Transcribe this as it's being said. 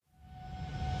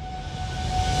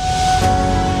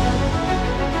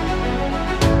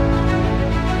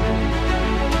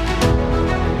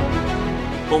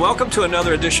welcome to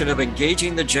another edition of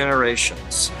Engaging the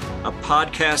Generations, a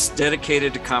podcast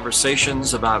dedicated to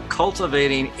conversations about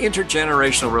cultivating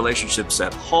intergenerational relationships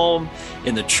at home,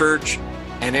 in the church,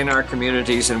 and in our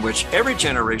communities, in which every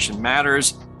generation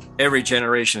matters, every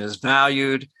generation is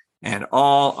valued, and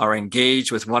all are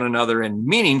engaged with one another in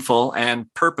meaningful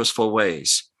and purposeful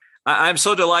ways. I'm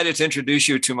so delighted to introduce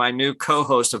you to my new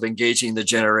co-host of Engaging the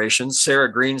Generations,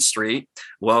 Sarah Greenstreet.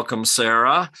 Welcome,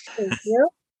 Sarah. Thank you.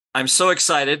 I'm so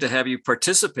excited to have you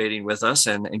participating with us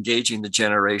and engaging the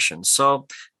generations. So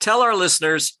tell our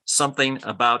listeners something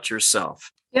about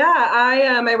yourself. Yeah,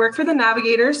 I work for the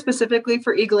Navigators, specifically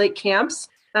for Eagle Lake camps.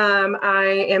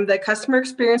 I am the customer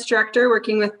experience director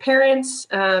working with parents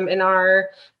in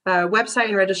our website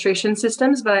and registration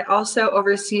systems, but I also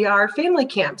oversee our family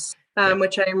camps,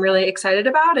 which I'm really excited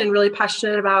about and really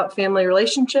passionate about family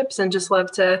relationships, and just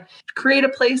love to create a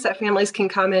place that families can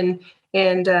come and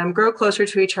grow closer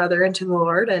to each other and to the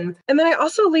Lord. And then I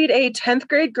also lead a 10th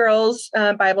grade girls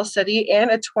Bible study and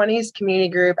a 20s community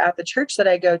group at the church that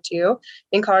I go to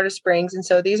in Colorado Springs. And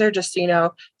so these are just, two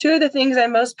of the things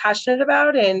I'm most passionate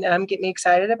about and get me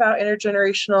excited about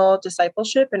intergenerational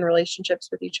discipleship and relationships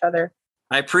with each other.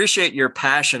 I appreciate your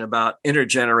passion about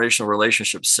intergenerational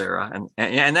relationships, Sarah,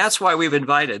 and that's why we've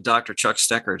invited Dr. Chuck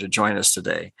Stecker to join us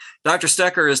today. Dr.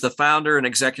 Stecker is the founder and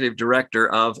executive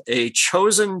director of A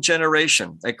Chosen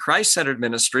Generation, a Christ-centered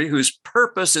ministry whose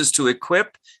purpose is to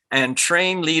equip and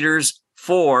train leaders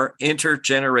for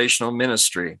intergenerational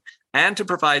ministry and to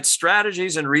provide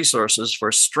strategies and resources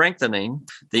for strengthening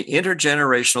the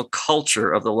intergenerational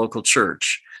culture of the local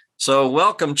church. So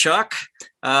welcome, Chuck.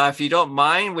 If you don't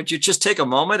mind, would you just take a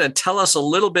moment and tell us a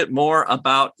little bit more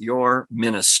about your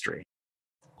ministry?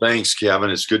 Thanks, Kevin.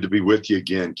 It's good to be with you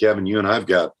again. Kevin, you and I've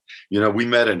got, we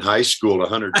met in high school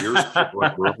 100 years ago.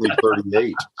 We're only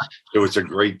 38. So it's a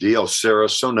great deal. Sarah,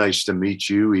 so nice to meet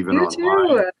you, even you online.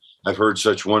 Too. I've heard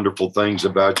such wonderful things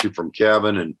about you from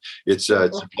Kevin, and it's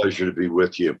a pleasure to be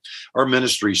with you. Our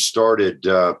ministry started,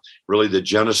 really the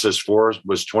genesis for us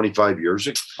was 25 years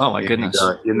ago. Oh, my goodness.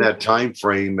 In that time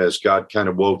frame, as God kind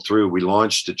of wove through, we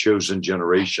launched The Chosen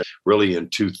Generation really in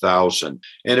 2000.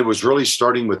 And it was really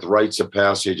starting with rites of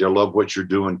passage. I love what you're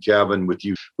doing, Kevin, with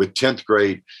you with 10th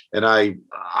grade. And I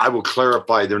will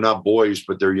clarify, they're not boys,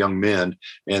 but they're young men.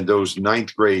 And those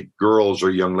 9th grade girls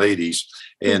are young ladies.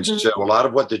 And so a lot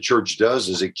of what the church does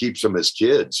is it keeps them as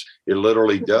kids. It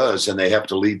literally does. And they have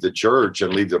to leave the church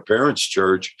and leave their parents'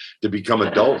 church to become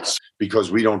adults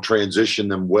because we don't transition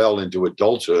them well into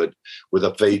adulthood with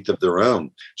a faith of their own.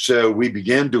 So we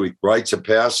began doing rites of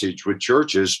passage with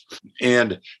churches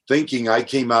and thinking I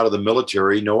came out of the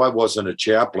military. No, I wasn't a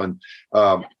chaplain.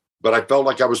 But I felt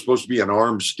like I was supposed to be an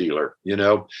arms dealer.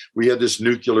 We had this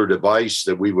nuclear device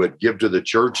that we would give to the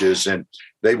churches and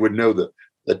they would know the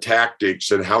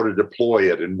tactics and how to deploy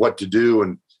it and what to do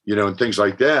and, and things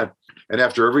like that. And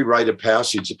after every rite of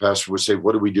passage, the pastor would say,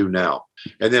 what do we do now?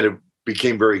 And then it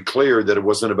became very clear that it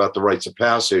wasn't about the rites of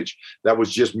passage. That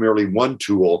was just merely one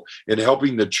tool in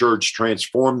helping the church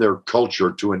transform their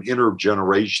culture to an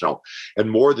intergenerational and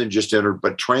more than just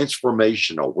but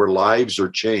transformational, where lives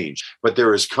are changed. But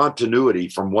there is continuity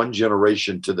from one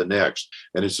generation to the next.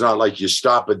 And it's not like you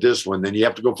stop at this one, then you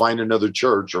have to go find another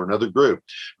church or another group.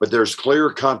 But there's clear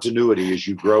continuity as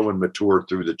you grow and mature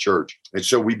through the church. And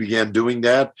so we began doing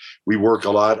that. We work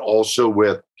a lot also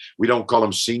with, we don't call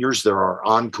them seniors. They're our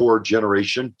encore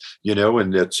generation,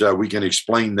 and it's we can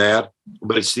explain that.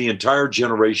 But it's the entire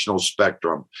generational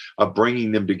spectrum of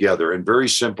bringing them together. And very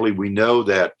simply, we know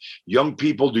that young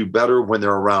people do better when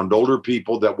they're around older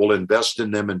people that will invest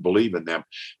in them and believe in them.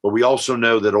 But we also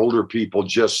know that older people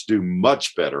just do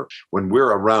much better when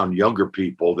we're around younger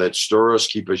people that stir us,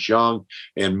 keep us young,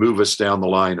 and move us down the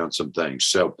line on some things.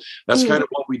 So that's kind of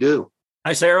what we do.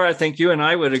 Hi, Sarah. I think you and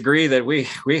I would agree that we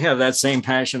have that same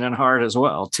passion and heart as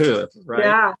well, too,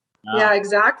 right? Yeah,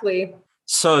 exactly.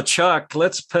 So, Chuck,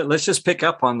 let's just pick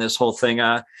up on this whole thing.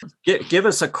 Give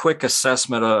us a quick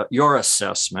assessment, your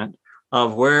assessment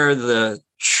of where the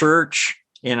church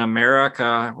in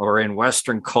America or in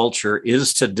Western culture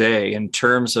is today in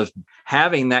terms of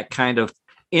having that kind of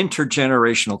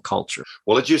intergenerational culture.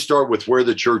 Well, let's just start with where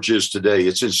the church is today.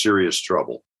 It's in serious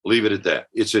trouble. Leave it at that.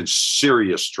 It's in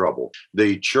serious trouble.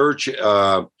 The church,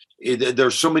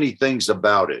 there's so many things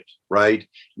about it, right?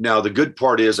 Now, the good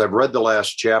part is I've read the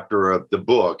last chapter of the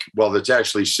book. Well, it's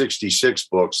actually 66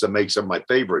 books that makes it my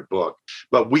favorite book.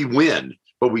 But we win,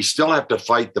 but we still have to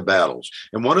fight the battles.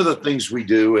 And one of the things we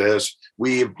do is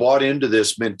we've bought into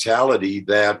this mentality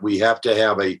that we have to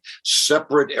have a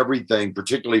separate everything,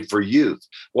 particularly for youth.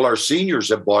 Well, our seniors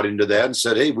have bought into that and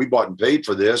said, hey, we bought and paid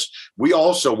for this. We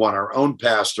also want our own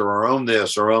pastor, our own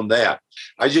this, our own that.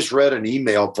 I just read an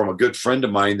email from a good friend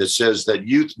of mine that says that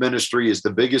youth ministry is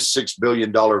the biggest $6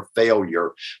 billion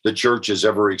failure the church has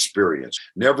ever experienced.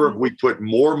 Never have we put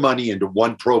more money into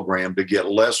one program to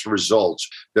get less results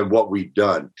than what we've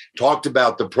done. Talked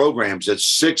about the programs at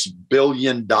 $6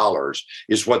 billion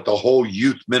is what the whole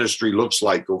youth ministry looks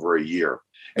like over a year.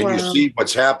 And you see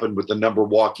what's happened with the number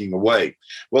walking away.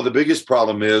 Well, the biggest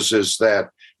problem is that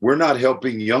we're not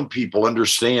helping young people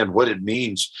understand what it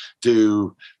means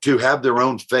to have their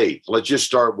own faith. Let's just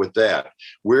start with that.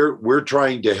 We're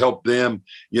trying to help them,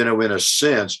 in a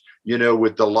sense,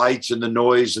 with the lights and the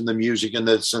noise and the music and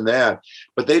this and that,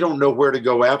 but they don't know where to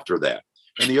go after that.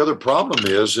 And the other problem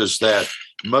is that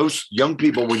most young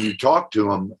people, when you talk to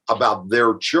them about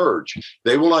their church,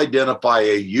 they will identify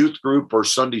a youth group or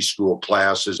Sunday school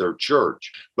class as their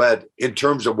church. But in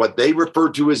terms of what they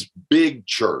refer to as big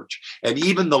church, and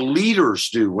even the leaders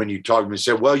do when you talk to them, and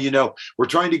say, well, we're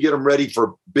trying to get them ready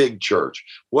for big church.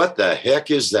 What the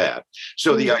heck is that?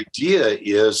 So the idea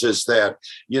is that,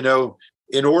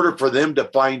 in order for them to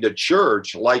find a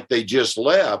church like they just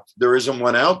left, there isn't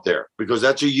one out there because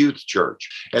that's a youth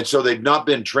church. And so they've not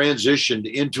been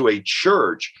transitioned into a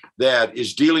church that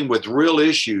is dealing with real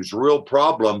issues, real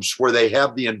problems where they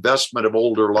have the investment of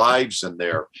older lives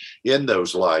in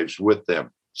those lives with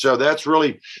them. So that's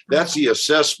the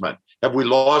assessment. Have we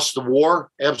lost the war?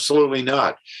 Absolutely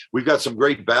not. We've got some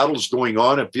great battles going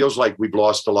on. It feels like we've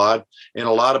lost a lot, and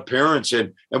a lot of parents.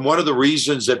 And one of the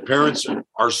reasons that parents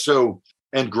are so,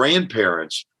 and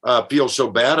grandparents feel so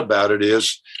bad about it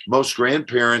is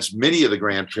many of the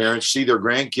grandparents see their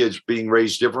grandkids being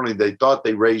raised differently than they thought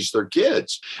they raised their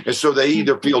kids. And so they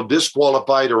either feel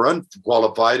disqualified or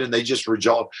unqualified, and they just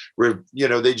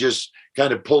they just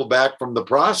kind of pull back from the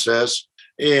process,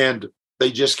 and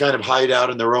they just kind of hide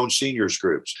out in their own seniors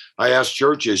groups. I asked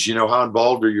churches, how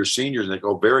involved are your seniors? And they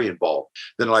go, very involved.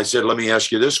 Then I said, let me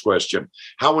ask you this question.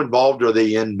 How involved are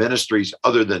they in ministries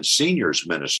other than seniors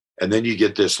ministry? And then you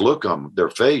get this look on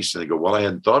their face and they go, well, I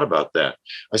hadn't thought about that.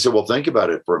 I said, well, think about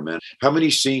it for a minute. How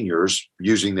many seniors,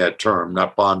 using that term,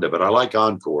 not fond of it, I like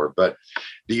encore, but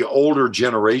the older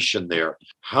generation there,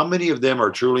 how many of them are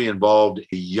truly involved in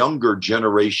younger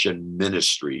generation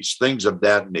ministries, things of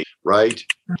that nature, right?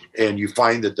 And you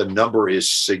find that the number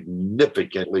is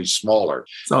significantly smaller.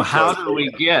 So how do we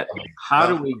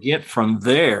get from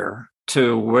there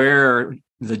to where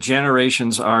the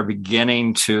generations are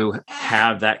beginning to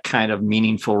have that kind of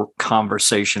meaningful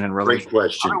conversation and relationship?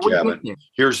 Great question, Kevin.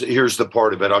 Here's the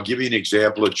part of it. I'll give you an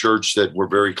example of church that we're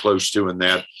very close to in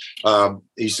that.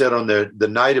 He said on the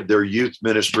night of their youth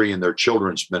ministry and their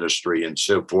children's ministry and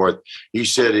so forth, he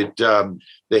said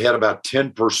they had about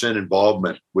 10%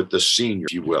 involvement with the seniors,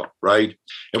 if you will, right?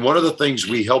 And one of the things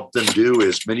we help them do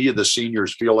is many of the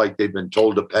seniors feel like they've been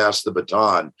told to pass the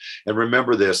baton. And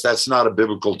remember this, that's not a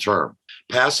biblical term.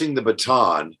 Passing the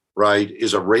baton, right,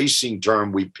 is a racing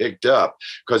term we picked up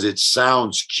because it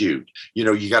sounds cute.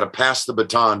 You got to pass the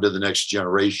baton to the next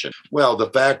generation. Well, the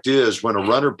fact is when a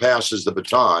runner passes the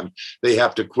baton, they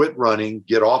have to quit running,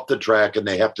 get off the track, and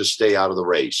they have to stay out of the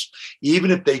race. Even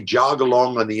if they jog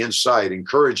along on the inside,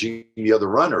 encouraging the other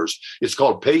runners, it's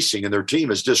called pacing, and their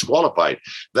team is disqualified.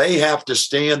 They have to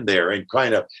stand there and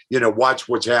kind of, watch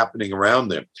what's happening around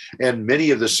them. And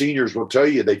many of the seniors will tell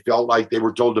you they felt like they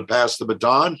were told to pass the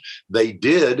baton. They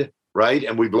did. Right.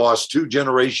 And we've lost 2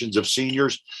 generations of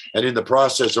seniors and in the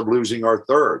process of losing our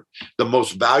third. The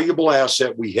most valuable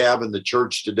asset we have in the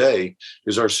church today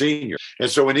is our seniors. And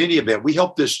so in any event, we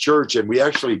help this church and we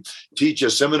actually teach a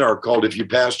seminar called If You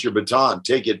Passed Your Baton,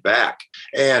 Take It Back,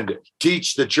 and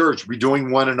teach the church. We're doing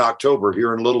one in October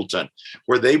here in Littleton,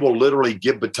 where they will literally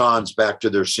give batons back to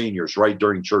their seniors right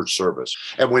during church service.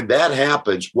 And when that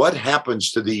happens, what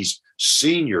happens to these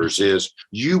seniors is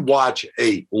you watch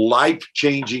a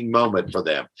life-changing moment for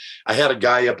them. I had a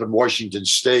guy up in Washington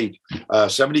State,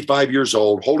 75 years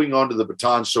old, holding onto the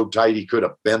baton so tight he could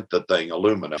have bent the thing,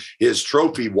 aluminum. His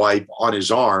trophy wife on his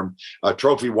arm,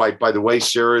 trophy wife, by the way,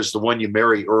 Sarah, is the one you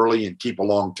marry early and keep a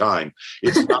long time.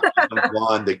 It's not the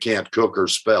blonde that can't cook or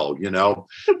spell,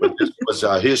 But this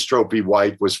was his trophy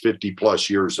wife was 50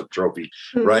 plus years of trophy,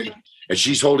 right? And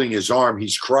she's holding his arm.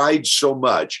 He's cried so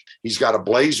much. He's got a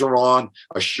blazer on,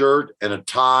 a shirt, and a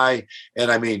tie.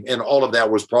 And all of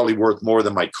that was probably worth more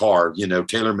than my car,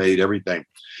 tailor-made, everything.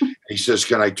 He says,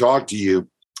 can I talk to you?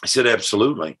 I said,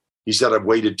 absolutely. He said, I've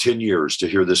waited 10 years to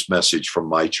hear this message from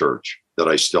my church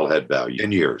that I still had value,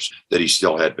 10 years that he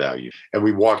still had value. And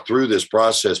we walked through this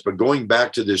process. But going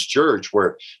back to this church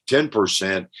where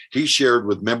 10%, he shared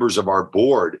with members of our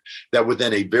board that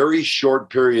within a very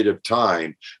short period of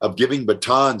time of giving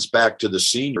batons back to the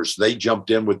seniors, they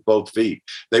jumped in with both feet.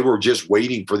 They were just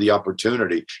waiting for the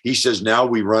opportunity. He says now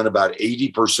we run about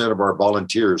 80% of our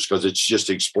volunteers because it's just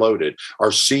exploded.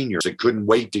 Our seniors that couldn't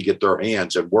wait to get their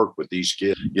hands and work with these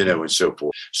kids, and so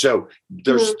forth. So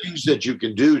there's things that you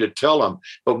can do to tell them.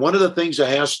 But one of the things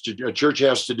a church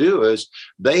has to do is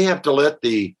they have to let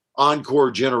the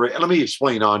encore generate. Let me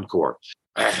explain encore.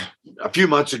 A few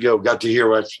months ago, got to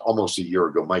hear, almost a year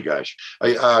ago, my gosh,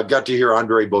 I got to hear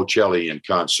Andre Bocelli in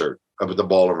concert up at the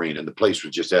Ball Arena, and the place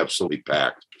was just absolutely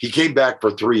packed. He came back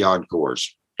for 3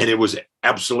 encores, and it was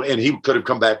absolutely, and he could have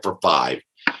come back for 5.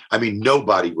 I mean,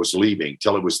 nobody was leaving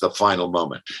till it was the final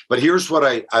moment. But here's what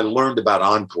I learned about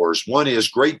encores. One is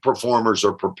great performers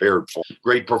are prepared for.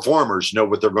 Great performers know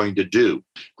what they're going to do.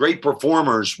 Great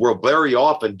performers will very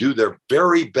often do their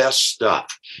very best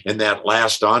stuff in that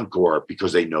last encore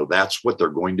because they know that's what they're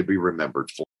going to be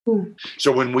remembered for.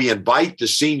 So when we invite the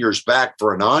seniors back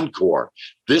for an encore,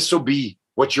 this will be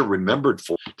what you're remembered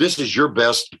for. This is your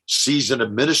best season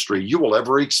of ministry you will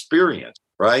ever experience.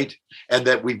 Right? And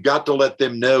that we've got to let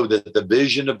them know that the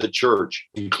vision of the church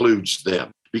includes them.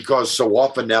 Because so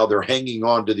often now they're hanging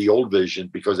on to the old vision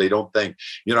because they don't think,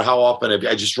 how often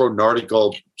I just wrote an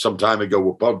article some time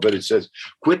ago, but it says,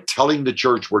 quit telling the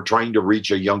church we're trying to reach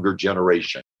a younger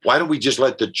generation. Why don't we just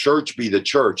let the church be the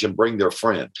church and bring their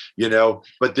friends,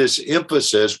 But this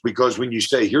emphasis, because when you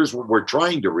say, here's what we're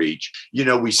trying to reach,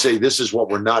 we say, this is what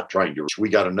we're not trying to reach. We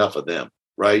got enough of them,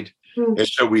 right? And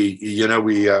so we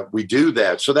do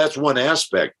that. So that's one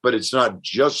aspect, but it's not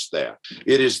just that.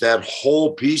 It is that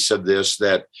whole piece of this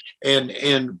that,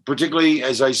 and particularly,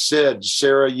 as I said,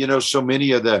 Sarah, so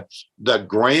many of the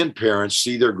grandparents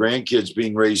see their grandkids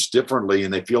being raised differently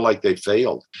and they feel like they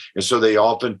failed. And so they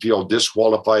often feel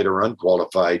disqualified or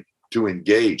unqualified to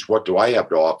engage. What do I have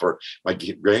to offer? My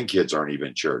grandkids aren't even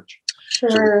in church.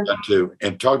 Sure. So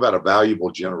and talk about a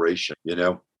valuable generation,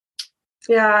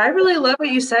 Yeah, I really love what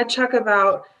you said, Chuck,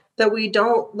 about that we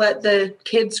don't let the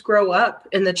kids grow up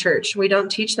in the church. We don't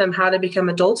teach them how to become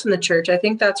adults in the church. I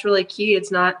think that's really key.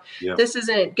 It's not, This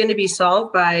isn't going to be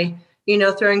solved by,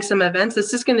 throwing some events.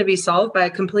 This is going to be solved by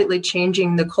completely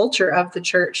changing the culture of the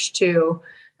church to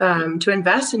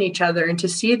invest in each other and to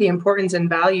see the importance and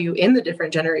value in the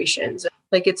different generations.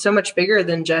 Like it's so much bigger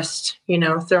than just,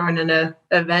 throwing in an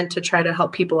event to try to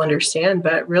help people understand,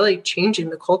 but really changing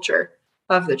the culture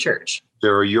of the church.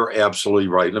 Sarah, you're absolutely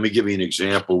right. Let me give you an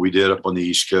example. We did up on the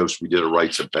East Coast, we did a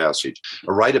rites of passage.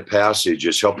 A rite of passage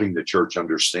is helping the church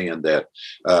understand that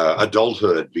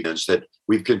adulthood begins, that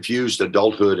we've confused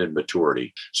adulthood and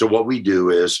maturity. So what we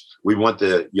do is we want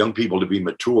the young people to be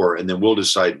mature, and then we'll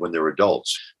decide when they're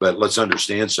adults. But let's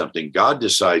understand something. God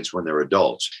decides when they're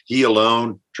adults. He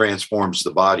alone transforms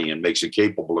the body and makes it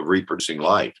capable of reproducing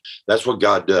life. That's what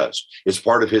God does. It's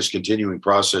part of his continuing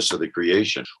process of the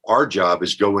creation. Our job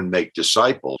is go and make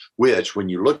disciples, which when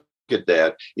you look at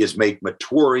that is make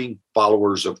maturing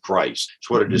followers of Christ. It's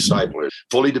what a disciple is.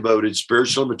 Fully devoted,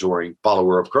 spiritually maturing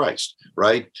follower of Christ,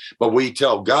 right? But we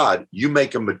tell God, you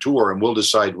make them mature and we'll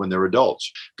decide when they're adults.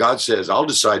 God says, I'll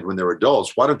decide when they're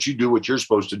adults. Why don't you do what you're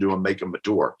supposed to do and make them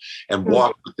mature and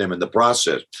walk with them in the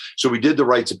process? So we did the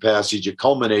rites of passage. It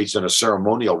culminates in a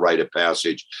ceremonial rite of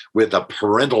passage with a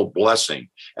parental blessing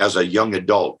as a young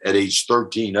adult at age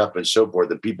 13 up and so forth.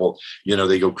 The people,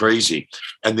 they go crazy.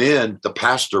 And then the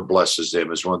pastor blesses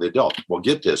them as one of the adults. Well,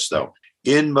 get this though.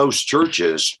 In most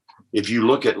churches, if you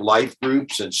look at life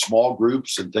groups and small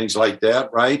groups and things like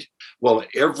that, right? Well,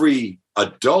 every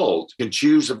adult can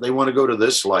choose if they want to go to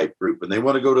this life group and they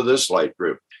want to go to this life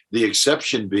group. The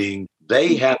exception being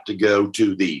they have to go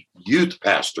to the youth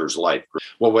pastor's life group.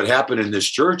 Well, what happened in this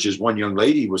church is one young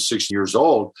lady was 16 years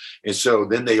old. And so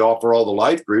then they offer all the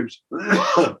life groups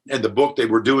and the book they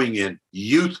were doing in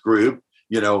youth group,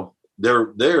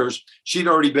 theirs, she'd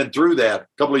already been through that a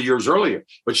couple of years earlier,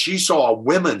 but she saw a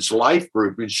women's life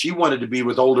group and she wanted to be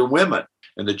with older women.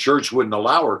 And the church wouldn't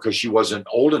allow her because she wasn't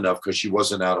old enough, because she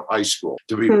wasn't out of high school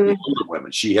to be with the older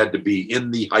women. She had to be in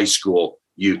the high school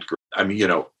youth group.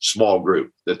 Small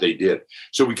group that they did.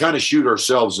 So we kind of shoot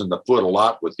ourselves in the foot a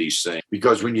lot with these things,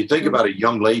 because when you think about a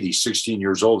young lady, 16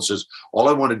 years old, says, all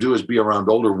I want to do is be around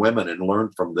older women and learn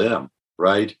from them.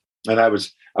 Right. And I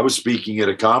was speaking at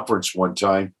a conference one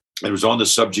time. It was on the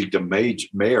subject of marriage,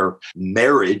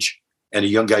 and a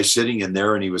young guy sitting in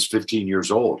there, and he was 15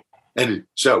 years old. And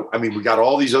so, we got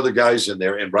all these other guys in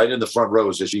there, and right in the front row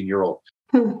is this 15-year-old.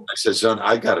 I said, son,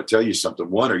 I got to tell you something.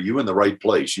 One, are you in the right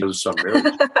place? You know, some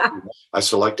marriage. I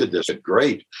selected this. I said,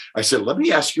 great. I said, let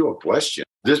me ask you a question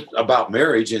this about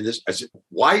marriage. And this, I said,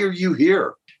 why are you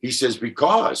here? He says,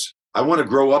 because I want to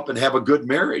grow up and have a good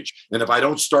marriage. And if I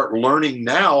don't start learning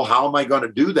now, how am I going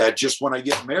to do that just when I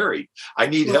get married? I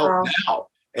need help now.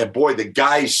 And boy, the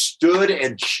guy stood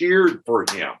and cheered for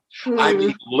him. I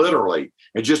mean, literally,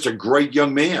 and just a great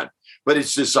young man. But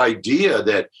it's this idea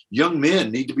that young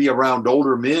men need to be around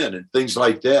older men and things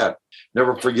like that.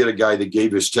 Never forget a guy that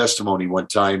gave his testimony one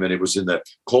time, and it was in the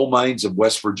coal mines of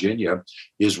West Virginia.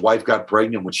 His wife got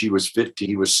pregnant when she was 15,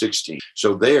 he was 16.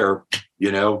 So there,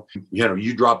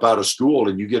 you drop out of school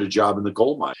and you get a job in the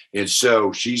coal mine. And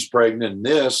so she's pregnant in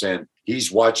this, and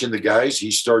he's watching the guys. He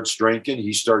starts drinking,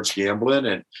 he starts gambling,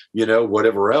 and,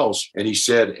 whatever else. And he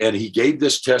said, and he gave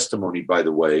this testimony, by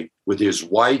the way, with his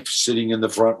wife sitting in the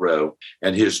front row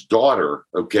and his daughter,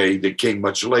 that came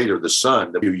much later, the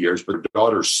son, a few years, but her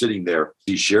daughter sitting there.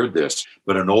 He shared this,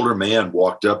 but an older man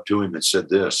walked up to him and said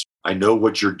this, I know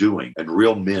what you're doing, and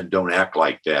real men don't act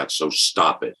like that, so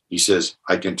stop it. He says,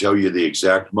 I can tell you the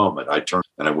exact moment I turned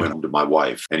and I went home to my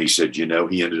wife. And he said, he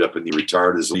ended up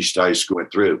retired as least high school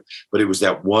went through. But it was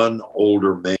that one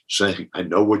older man saying, I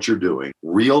know what you're doing.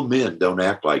 Real men don't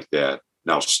act like that.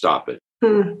 Now stop it.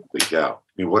 The cow.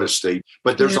 I mean, what a state.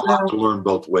 But there's a lot to learn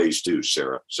both ways too,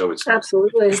 Sarah. So it's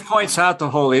absolutely. It points out the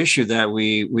whole issue that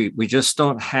we just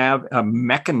don't have a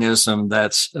mechanism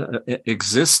that's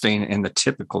existing in the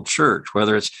typical church,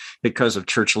 whether it's because of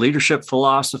church leadership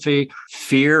philosophy,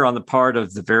 fear on the part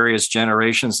of the various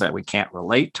generations that we can't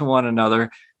relate to one another.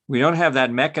 We don't have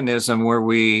that mechanism where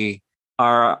we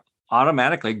are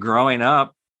automatically growing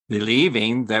up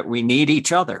believing that we need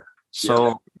each other.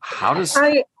 So how does...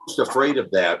 afraid of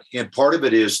that. And part of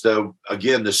it is, though,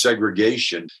 again, the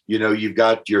segregation. You've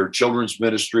got your children's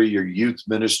ministry, your youth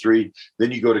ministry,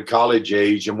 then you go to college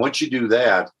age. And once you do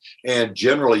that, and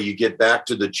generally you get back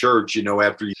to the church,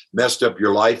 after you messed up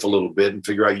your life a little bit and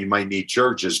figure out you might need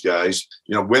churches, guys.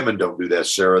 Women don't do that,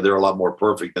 Sarah. They're a lot more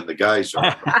perfect than the guys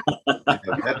are.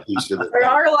 There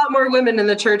are a lot more women in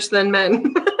the church than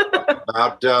men.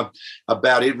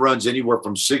 About it runs anywhere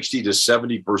from 60 to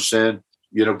 70%.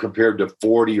 Compared to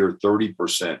 40 or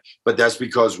 30%. But that's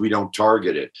because we don't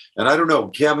target it. And I don't know,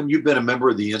 Kevin, you've been a member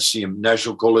of the NCM,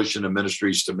 National Coalition of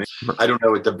Ministries to Me. I don't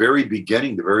know, at the very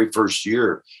beginning, the very first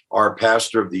year, our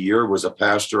pastor of the year was a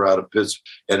pastor out of Pittsburgh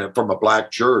and from a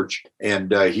Black church.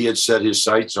 And he had set his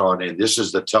sights on, and this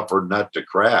is the tougher nut to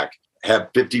crack,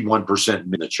 have 51% in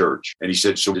the church. And he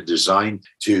said, so to design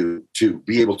to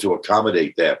be able to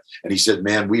accommodate that. And he said,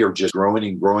 man, we are just growing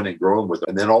and growing and growing with it.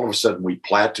 And then all of a sudden we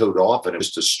plateaued off, and it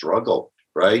was a struggle.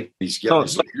 Right? He's getting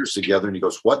his leaders together and he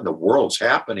goes, what in the world's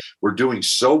happening? We're doing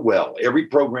so well. Every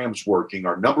program's working.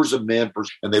 Our numbers of men.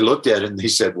 And they looked at it and they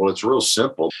said, well, it's real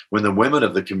simple. When the women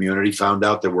of the community found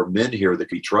out there were men here that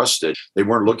could be trusted, they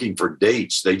weren't looking for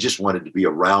dates. They just wanted to be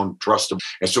around, trust them.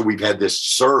 And so we've had this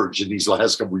surge in these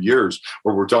last couple of years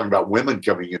where we're talking about women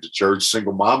coming into church,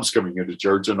 single moms coming into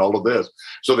church, and all of this.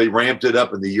 So they ramped it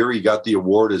up. And the year he got the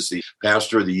award as the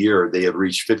pastor of the year, they had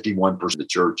reached 51% of the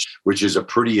church, which is a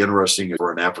pretty interesting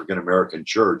for an African-American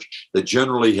church that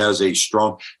generally has a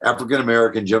strong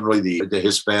African-American, generally the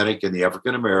Hispanic and the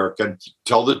African-American,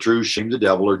 tell the truth, shame the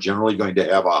devil, are generally going to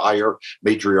have a higher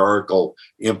matriarchal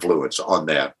influence on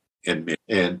that. And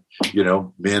men,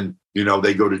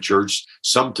 they go to church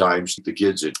sometimes, the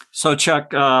kids. So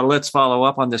Chuck, let's follow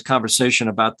up on this conversation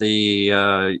about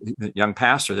the young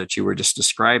pastor that you were just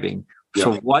describing. Yeah.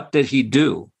 So what did he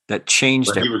do that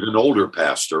changed it? He was an older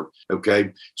pastor.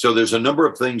 Okay. So there's a number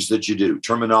of things that you do.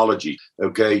 Terminology.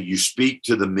 Okay. You speak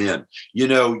to the men.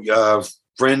 A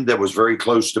friend that was very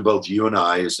close to both you and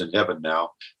I is in heaven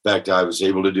now. In fact, I was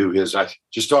able to do I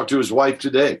just talked to his wife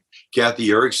today,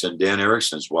 Kathy Erickson, Dan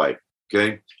Erickson's wife.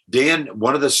 Okay. Dan,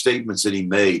 one of the statements that he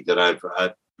made that I've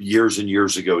years and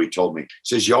years ago, he told me, he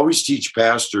says, you always teach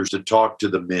pastors to talk to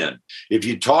the men. If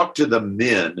you talk to the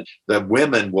men, the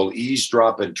women will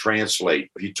eavesdrop and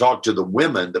translate. If you talk to the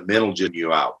women, the men will gin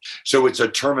you out. So it's a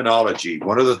terminology.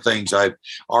 One of the things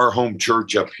our home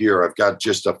church up here, I've got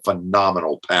just a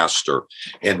phenomenal pastor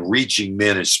and reaching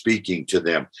men and speaking to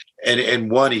them.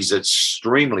 And one, he's an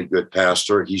extremely good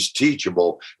pastor. He's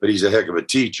teachable, but he's a heck of a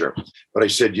teacher. But I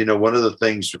said, one of the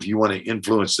things, if you want to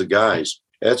influence the guys,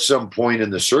 at some point in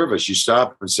the service, you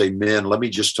stop and say, man, let me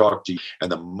just talk to you.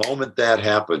 And the moment that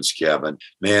happens, Kevin,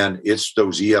 man, it's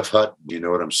those E.F. Hutton. You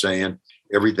know what I'm saying?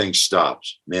 Everything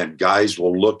stops. Man, guys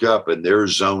will look up and they're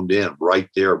zoned in right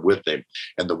there with him.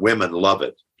 And the women love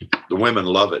it. The women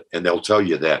love it, and they'll tell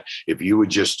you that. If you would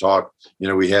just talk,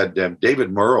 we had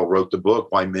David Murrell wrote the book,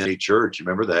 Why Men Hate Church. You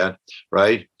remember that,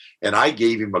 right? And I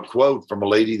gave him a quote from a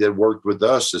lady that worked with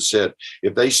us that said,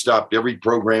 if they stopped every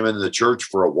program in the church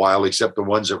for a while, except the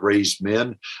ones that raised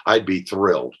men, I'd be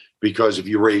thrilled. Because if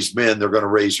you raise men, they're going to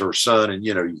raise her son, and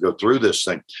you go through this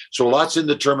thing. So lots in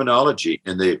the terminology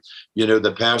and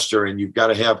the pastor, and you've got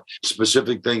to have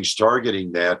specific things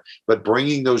targeting that, but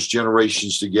bringing those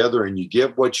generations together, and you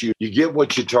get what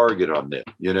you target on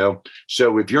them.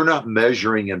 So if you're not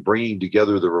measuring and bringing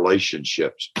together the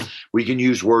relationships, we can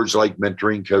use words like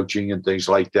mentoring, coaching, and things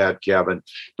like that, Kevin,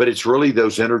 but it's really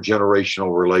those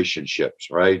intergenerational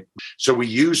relationships, right? So we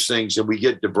use things and we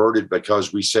get diverted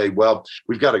because we say, well,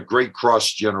 we've got a great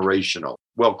cross-generational.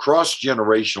 Well,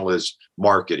 cross-generational is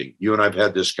marketing. You and I've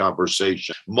had this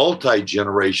conversation.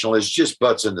 Multi-generational is just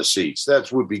butts in the seats.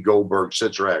 That's Whoopi Goldberg,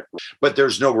 Citrac. But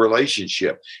there's no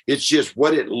relationship. It's just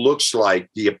what it looks like,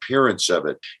 the appearance of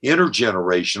it.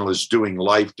 Intergenerational is doing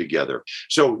life together.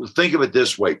 So think of it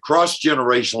this way.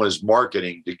 Cross-generational is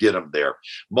marketing to get them there.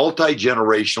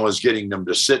 Multi-generational is getting them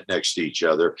to sit next to each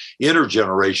other.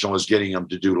 Intergenerational is getting them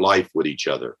to do life with each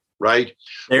other. Right?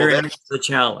 There's the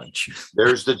challenge.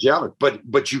 There's the challenge.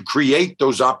 But you create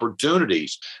those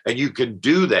opportunities, and you can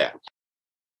do that.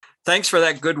 Thanks for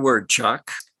that good word,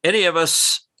 Chuck. Any of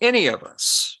us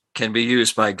can be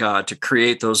used by God to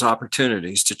create those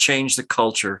opportunities to change the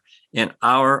culture in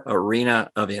our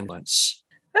arena of influence.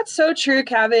 That's so true,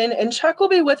 Kevin. And Chuck will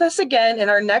be with us again in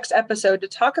our next episode to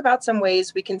talk about some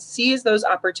ways we can seize those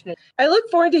opportunities. I look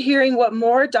forward to hearing what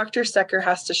more Dr. Stecker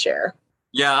has to share.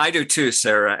 Yeah, I do too,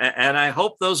 Sarah. And I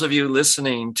hope those of you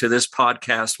listening to this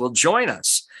podcast will join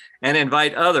us and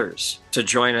invite others to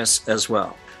join us as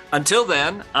well. Until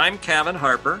then, I'm Kevin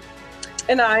Harper.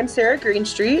 And I'm Sarah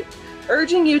Greenstreet,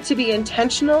 urging you to be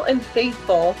intentional and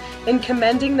faithful in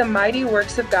commending the mighty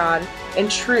works of God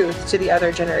and truth to the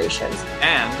other generations.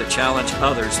 And to challenge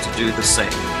others to do the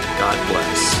same. God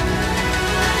bless.